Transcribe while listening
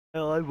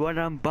Hello everyone,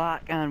 I'm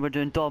back and we're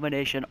doing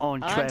Domination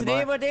on Tremor. And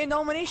today we're doing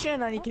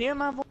Domination and you can hear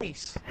my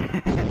voice.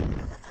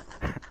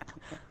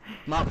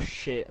 Map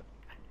shit.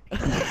 You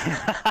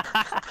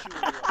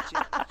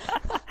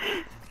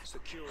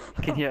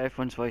can hear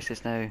everyone's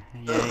voices now. Yay.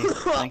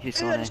 Thank you,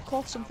 Dude, I Sony. just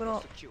coughed something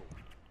up.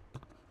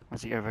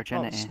 Was it your Oh,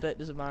 virginity? spit,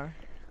 doesn't matter.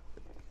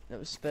 It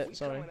was spit,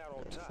 sorry.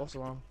 False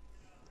alarm.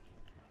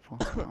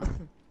 False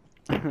alarm.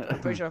 I'm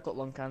pretty sure I've got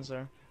lung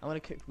cancer. I'm gonna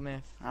cook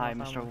meth. Hi,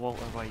 Mr.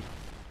 Walter White.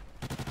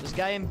 There's a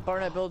guy in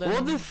Burnout Building.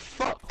 What the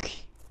fuck?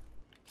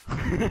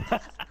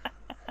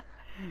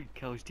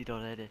 Kills did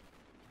already.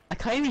 I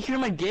can't even hear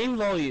my game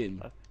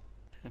volume.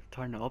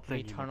 Turn it up then.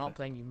 You turn up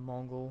then, you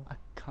Mongol. I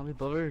can't be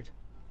bothered.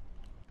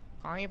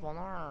 Hi,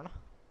 Bernard.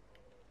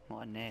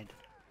 What a Ned.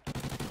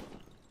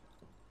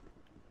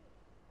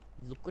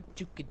 Look what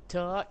you can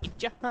talk, eat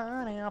your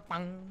honey up.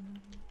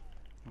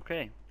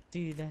 Okay.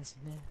 Do this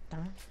and that.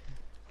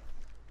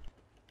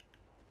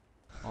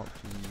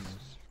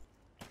 Options.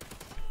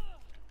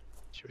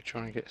 Should we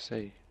try and get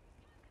C?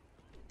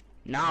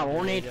 Nah, I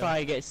won't need to try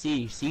to get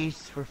C.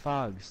 C's for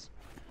fags.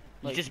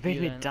 You Like just made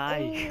you me then.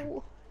 die.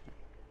 Oh.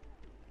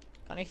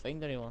 Can't I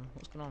find anyone?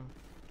 What's going on?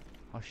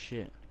 Oh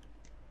shit.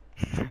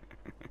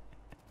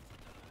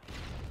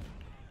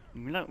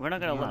 We're not gonna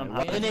let them Why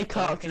have did they it.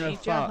 capture a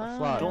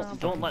flag?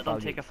 Don't let them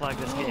take a flag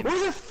this game.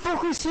 Where the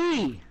fuck is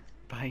he?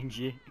 Behind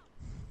you.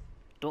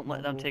 Don't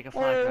let them take a Oh,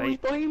 flag, he's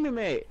right? behind me,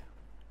 mate.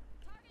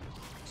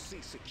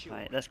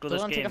 Right, let's go Don't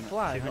this let 'em game. take a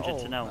flag. 200 to Oh,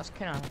 0. that's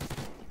kinda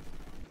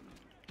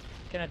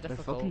They're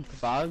difficult. fucking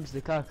fags.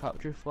 They can't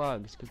capture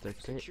flags because they're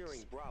tits.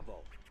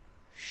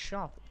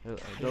 Shut.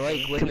 They're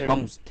like when their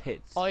mum's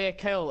tits. Oh yeah,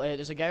 Kyle.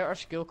 There's a guy at our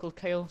school called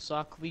Kyle, so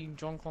I could be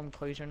drunk on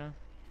Kaiser now.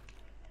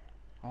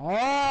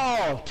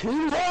 Oh,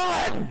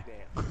 2-1!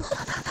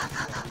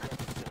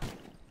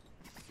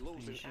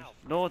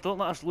 No, don't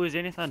let us lose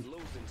anything.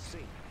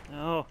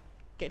 No.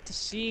 Get to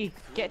C.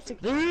 Get to.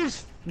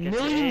 There's Get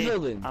millions to A.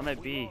 of them. I'm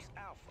at B.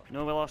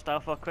 No, we lost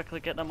Alpha. Quickly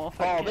get them off.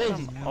 Oh, Get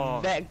this them. Oh,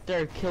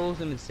 Vector kills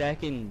them in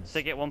seconds.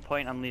 to get 1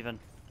 point, I'm leaving.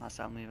 That's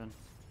it, I'm leaving.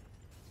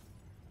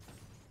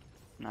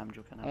 Nah, I'm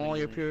joking. Oh,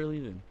 you're pure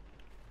leaving.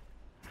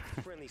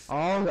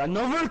 Oh,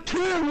 another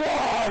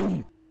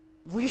 2-1!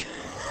 We.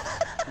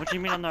 What do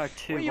you mean another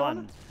What are you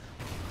on? 2-1?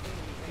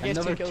 Yes,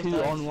 Another two kills 2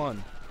 died. on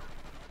 1.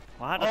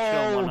 Well, I had a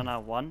 2-on-1 and I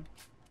won.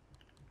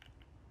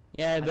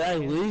 Yeah, but I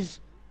Okay. lose.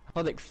 I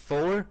had like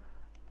 4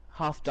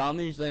 half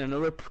damage, then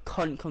another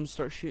cunt comes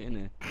start shooting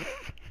it.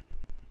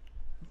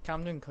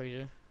 Calm down,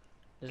 Kaiser.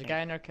 There's a guy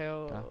in there,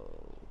 Kyle. Yeah.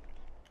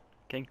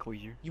 King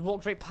Koiser. You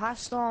walked right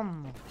past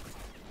him.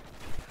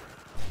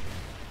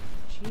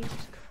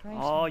 Jesus Christ.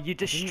 Oh, you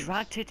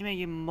distracted me,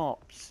 you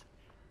mops.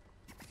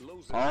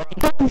 Oh, he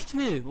pushed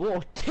me!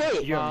 What a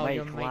tit! Your Wow, mic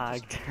your mic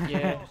lagged.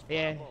 Yeah,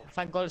 yeah.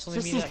 Thank God it's only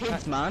Just me these that kids,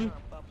 can't. man.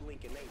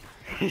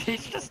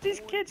 It's just these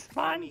kids,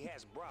 man.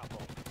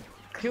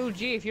 Cool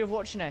G, if you're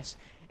watching this,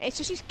 it's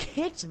just these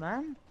kids,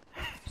 man.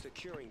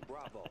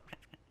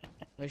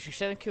 We should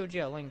send Cool G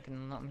a link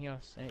and let him hear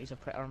us. He's a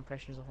our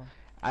impressions of him.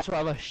 I just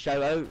want to have a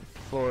shout out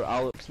for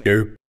Alex.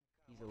 Yo.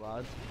 He's a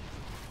lad.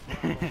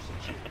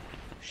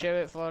 Shout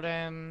out for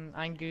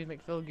Angu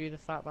McPhilgoo, the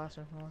fat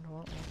bastard. I wonder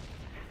what.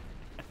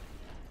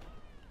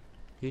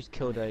 Who's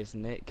killed his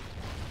Nick?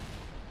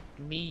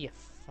 Me, you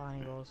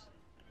funny balls.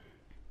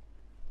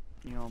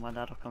 You know, my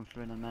dad'll come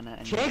through in a minute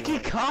and Check you'll your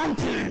be like,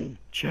 camping!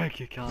 check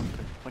your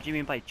camping. What do you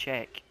mean by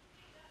check?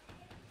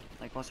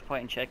 Like, what's the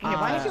point in checking? Yeah,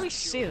 your why camping? do we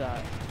say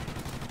that?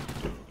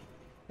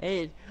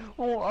 Hey,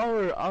 oh,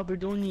 our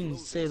Aberdonians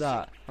say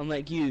that. I'm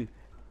like you.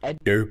 Yo.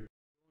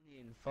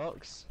 Aberdonian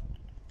fucks.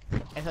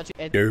 I thought you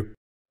Ed. Yo.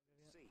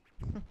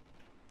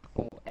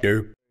 Oh,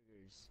 Yo.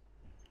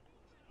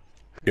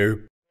 Yo.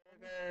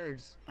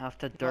 Burgers. I have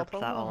to Got a derp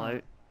that all problem?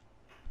 out.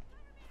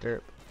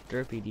 Derp.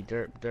 Derpy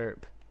derp derp.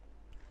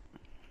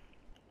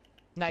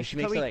 Nah, We you should should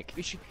make probably, like-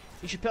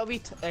 you should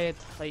probably like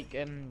what do you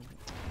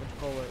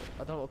call it?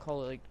 I don't know what to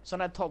call it. Like, so on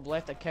that top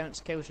left that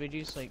counts Kyle's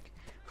radius, like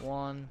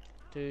 1,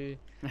 2,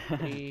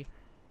 3,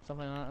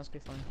 something like that. That's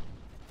good fun.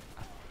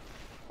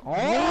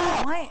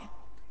 Oh! What?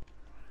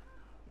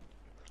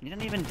 You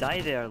didn't even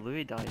die there,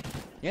 Louis died.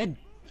 Yeah,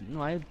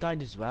 no, I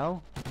died as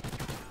well.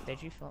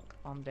 Did you fuck?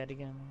 I'm dead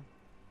again. Man.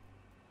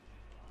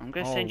 I'm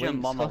gonna Oh, send your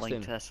Link's mum a custom.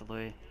 link to this,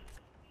 Louis.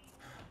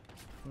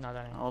 No,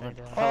 that ain't. All the I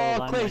did that. foul Oh,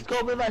 quick, language.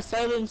 go with my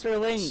silencer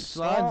links,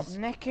 Stop lads.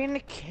 nicking the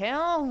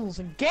kills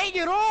and get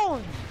your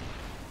own.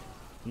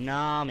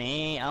 Nah,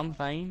 mate, I'm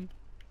fine.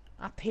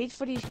 I paid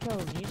for these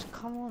kills. You just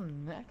come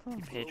on, nick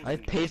them. Paid I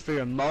paid for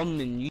your mum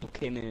and you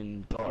came in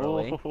and got her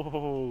away.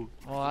 Oh,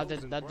 Oh,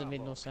 that did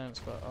make no sense,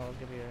 but I'll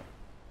give you it.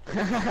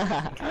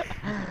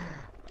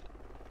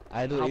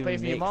 I don't I'll even pay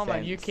for your make mom sense.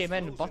 and you came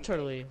in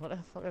butterly. What the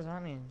fuck does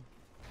that mean?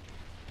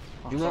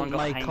 You someone want got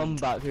my behind.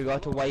 comeback who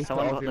got to wipe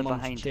Someone it got off your the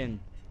mum's behind. chin?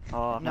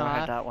 Oh, I've never Nah,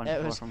 heard that one it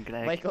before was from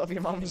Greg. Mike off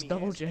your mom's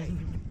double chin.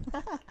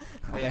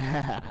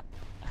 Yeah.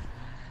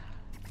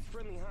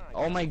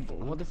 Oh my,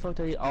 what the fuck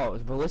are you? Oh, it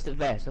was a ballistic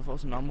vest. I thought it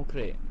was an ammo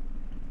crate.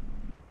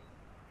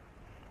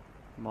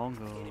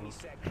 Mongo.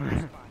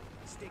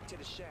 Stick to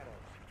the shadow.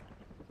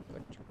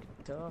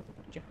 of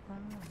Japan.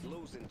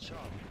 Losing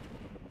Charlie.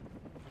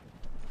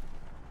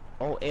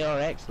 Oh,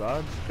 ARX,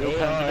 lads. Cool, can do the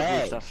blue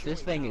ARX. stuff.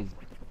 This thing is.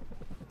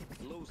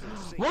 Losing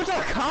C. What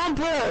a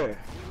camper!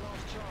 We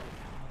lost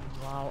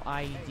Charlie. Wow,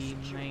 ID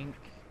Mink.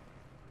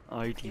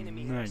 ID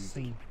Enemy man. has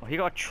C. Oh, he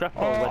got a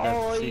triple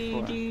Oh, with a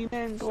C4. ID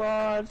Mink,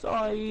 lads.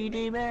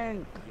 ID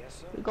Mink. Yes,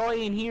 sir. The guy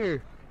in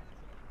here.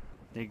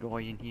 The guy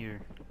in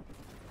here.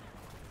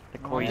 The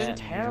Oh, coys this in is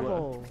here.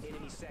 terrible.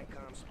 Enemy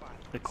SATCOM spot.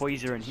 The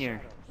coys are in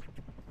here.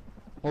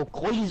 Oh,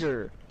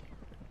 Quasar.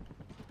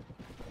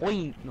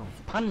 Oi, no,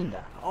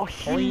 Panda. Oh,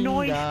 he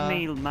Oinda. knifed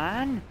me,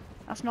 man.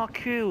 That's not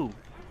cool.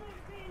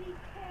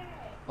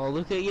 Oh,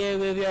 look at you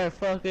with your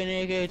fucking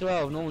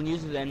AK-12. No one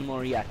uses it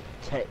anymore yet.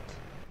 Tit.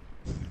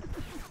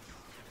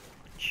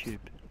 Tube.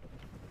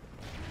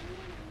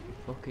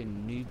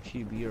 Fucking noob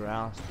tube your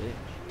ass, bitch.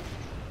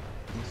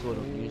 That's what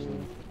I'm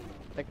using.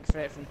 Big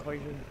threat from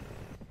Koizu.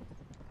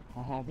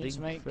 Oh, Yes,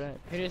 big Mike. threat.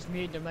 Who just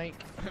muted the mic?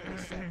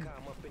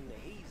 SATCOM up in the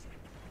heat.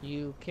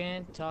 You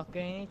can't talk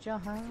in your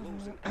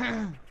Losing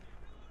hand.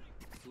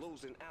 Alpha.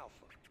 Losing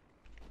Alpha.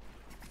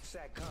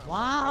 SATCOM.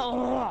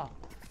 Wow!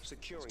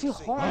 Securing It's too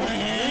C.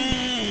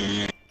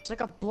 hot. It's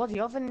like a bloody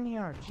oven in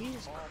here.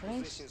 Jesus All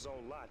Christ. positions on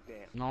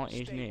lockdown. No,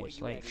 Stay isn't it? where It's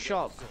you like at.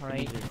 Shock,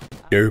 right?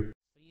 Yo.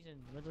 Freezing,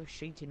 middle of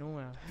shitty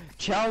nowhere.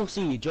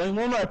 Chelsea, join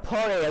one of my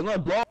party. I'm gonna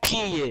block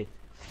you.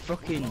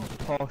 Fucking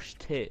posh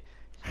tit.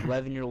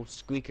 11-year-old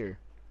squeaker.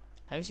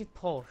 How's he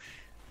posh?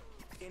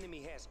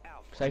 Enemy has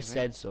Alpha. Cause I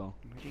said so.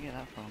 Where'd you get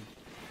that from?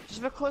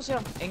 Just because they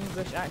have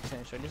English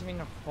accents, right, doesn't mean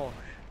they're posh.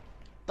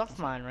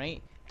 Duffman,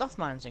 right?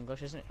 Duffman's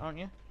English, isn't it? Aren't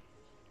you?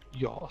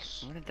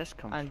 Yes. Where did this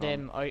come And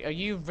from? are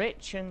you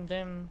rich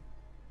and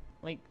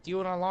like, do you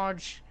own a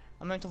large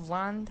amount of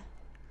land?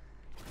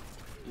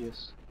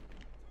 Yes.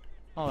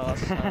 Oh,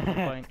 that's a good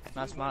point.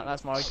 That's my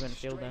argument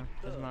failed then.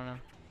 Doesn't matter.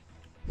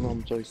 No,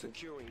 I'm joking.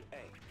 Securing A.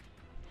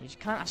 You just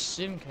can't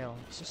assume kill.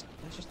 It's just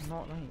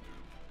not right.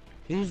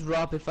 Who's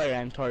rapid fire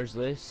MTAR's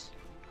this?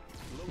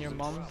 Your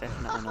mum.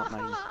 Definitely not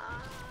mine.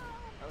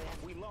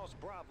 We lost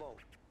Bravo.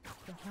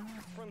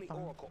 Friendly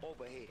Oracle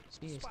overhead.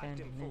 See you Spot them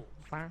standing there. fools.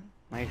 Farm.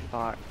 My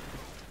fart.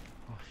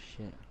 Oh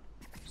shit.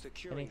 Danny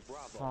Securing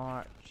Bravo.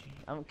 fart. Gee,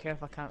 I don't care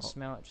if I can't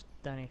smell it. Just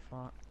Danny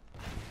fart.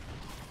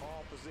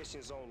 All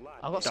positions on lock.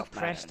 I got Stop,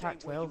 suppressed man. TAC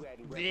 12.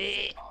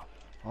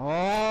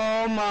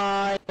 Oh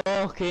my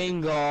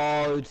fucking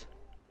god.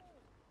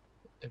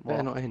 It better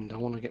What? not end. I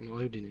want to get my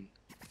loading in.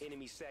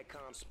 Enemy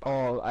SATCOM spot.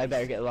 Oh, I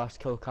better get the last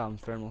kill cam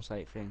thermal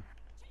sight thing.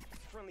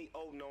 Friendly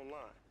Odin online.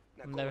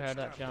 Now I've never go heard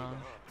that, extra John.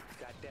 bigger,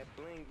 huh? Got that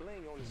bling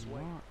bling on his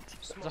way. What?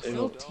 It's Smoke a them,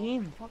 full dog.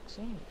 team. Fuck's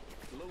sake.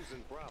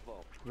 Losing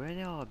Bravo. Where are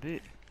they all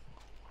about?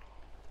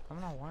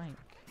 I'm not wank.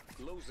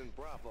 Losing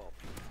Bravo.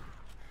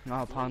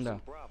 No, Panda.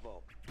 Losing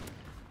Bravo.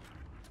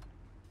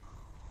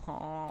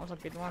 Oh, that's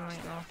a good one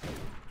right now.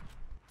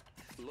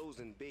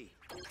 Losing B.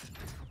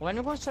 When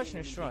you go search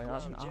and destroy,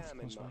 that's an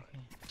African smoke.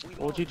 We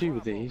What do you do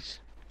with Bravo. these?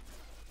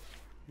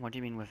 What do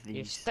you mean with You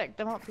these? stick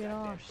them up your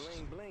Got arse. that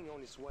bling bling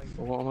on his way.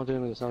 Or what am I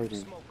doing with this loading?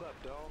 Smoke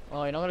up, dog.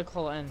 Oh, you're not gonna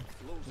call it in.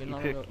 You're Losing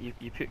not You gonna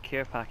put you put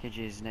care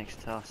packages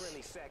next to us.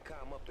 friendly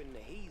SATCOM up in the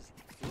heat.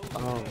 Losing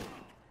Oh.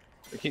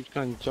 A. It keeps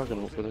going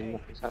juggernaut, but then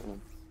nothing's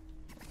happening.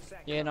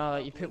 Yeah, no,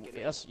 you put.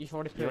 You've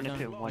already put You it only down.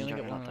 put You one only get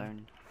juggernaut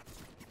one.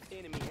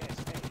 Enemy down. has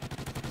A.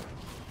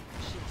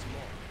 Shit's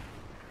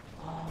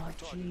marked. Oh,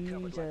 Target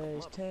covered like a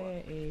Jesus,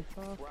 Teddy,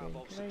 fucking Bravo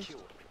Christ.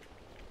 secure.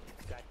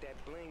 Got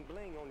that bling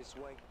bling on its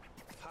way.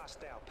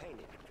 Hostile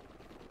painted.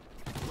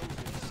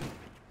 Losing C.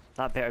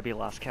 That better be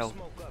last kill.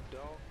 Smoke up,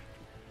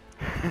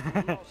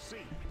 dog. We lost C.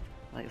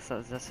 Like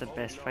this is the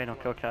best final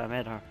kill cam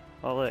ever.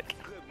 Oh look.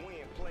 Good win,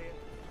 player.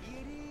 Yeah,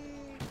 it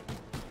is.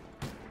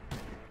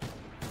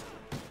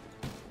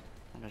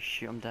 I'm gonna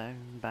shoot him down.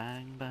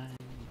 Bang bang.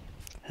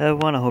 Hello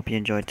everyone, I hope you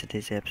enjoyed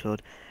today's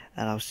episode,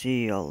 and I'll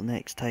see you all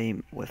next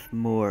time with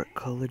more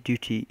Call of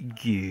Duty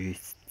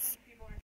Youth.